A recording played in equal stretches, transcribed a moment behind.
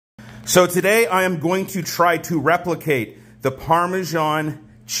So today I am going to try to replicate the Parmesan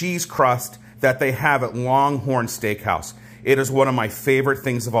cheese crust that they have at Longhorn Steakhouse. It is one of my favorite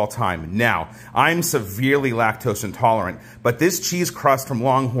things of all time. Now, I'm severely lactose intolerant, but this cheese crust from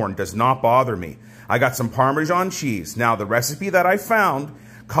Longhorn does not bother me. I got some Parmesan cheese. Now, the recipe that I found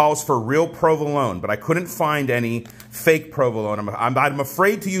calls for real provolone, but I couldn't find any fake provolone. I'm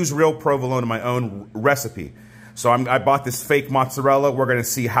afraid to use real provolone in my own recipe. So I bought this fake mozzarella. We're going to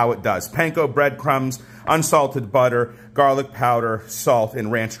see how it does. Panko breadcrumbs, unsalted butter, garlic powder, salt,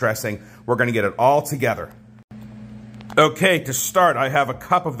 and ranch dressing. We're going to get it all together. Okay, to start, I have a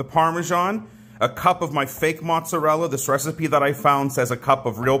cup of the Parmesan, a cup of my fake mozzarella. This recipe that I found says a cup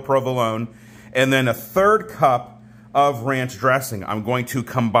of real provolone, and then a third cup of ranch dressing. I'm going to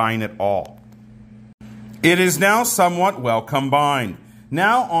combine it all. It is now somewhat well combined.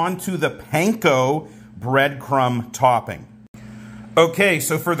 Now on to the panko breadcrumb topping. Okay,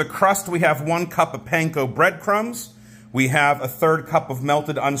 so for the crust, we have 1 cup of panko breadcrumbs. We have a third cup of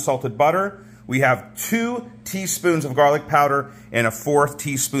melted unsalted butter. We have 2 teaspoons of garlic powder and a 4th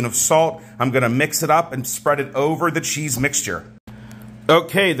teaspoon of salt. I'm going to mix it up and spread it over the cheese mixture.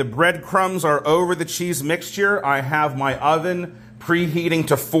 Okay, the breadcrumbs are over the cheese mixture. I have my oven preheating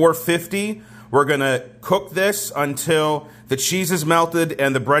to 450. We're going to cook this until the cheese is melted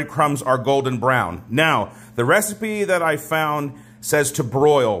and the breadcrumbs are golden brown. Now, the recipe that I found says to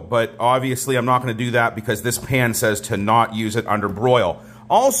broil, but obviously I'm not going to do that because this pan says to not use it under broil.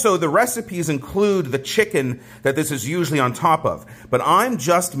 Also, the recipes include the chicken that this is usually on top of, but I'm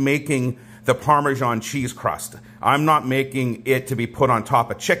just making the Parmesan cheese crust. I'm not making it to be put on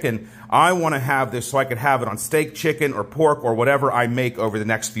top of chicken. I want to have this so I could have it on steak, chicken, or pork, or whatever I make over the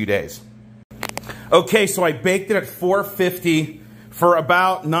next few days. Okay, so I baked it at 450 for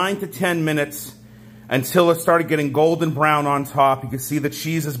about 9 to 10 minutes until it started getting golden brown on top. You can see the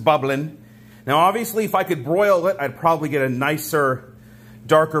cheese is bubbling. Now, obviously, if I could broil it, I'd probably get a nicer,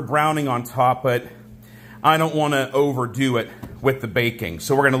 darker browning on top, but I don't want to overdo it with the baking.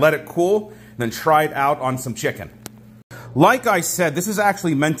 So we're going to let it cool and then try it out on some chicken. Like I said, this is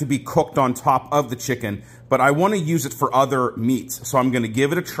actually meant to be cooked on top of the chicken, but I want to use it for other meats. So I'm going to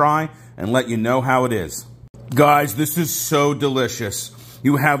give it a try and let you know how it is. Guys, this is so delicious.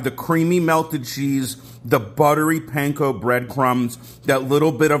 You have the creamy melted cheese, the buttery panko breadcrumbs, that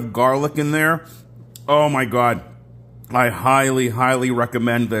little bit of garlic in there. Oh my God. I highly, highly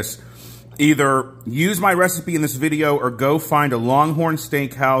recommend this. Either use my recipe in this video or go find a Longhorn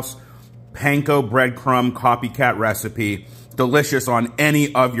Steakhouse panko breadcrumb copycat recipe. Delicious on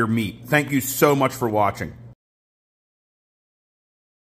any of your meat. Thank you so much for watching.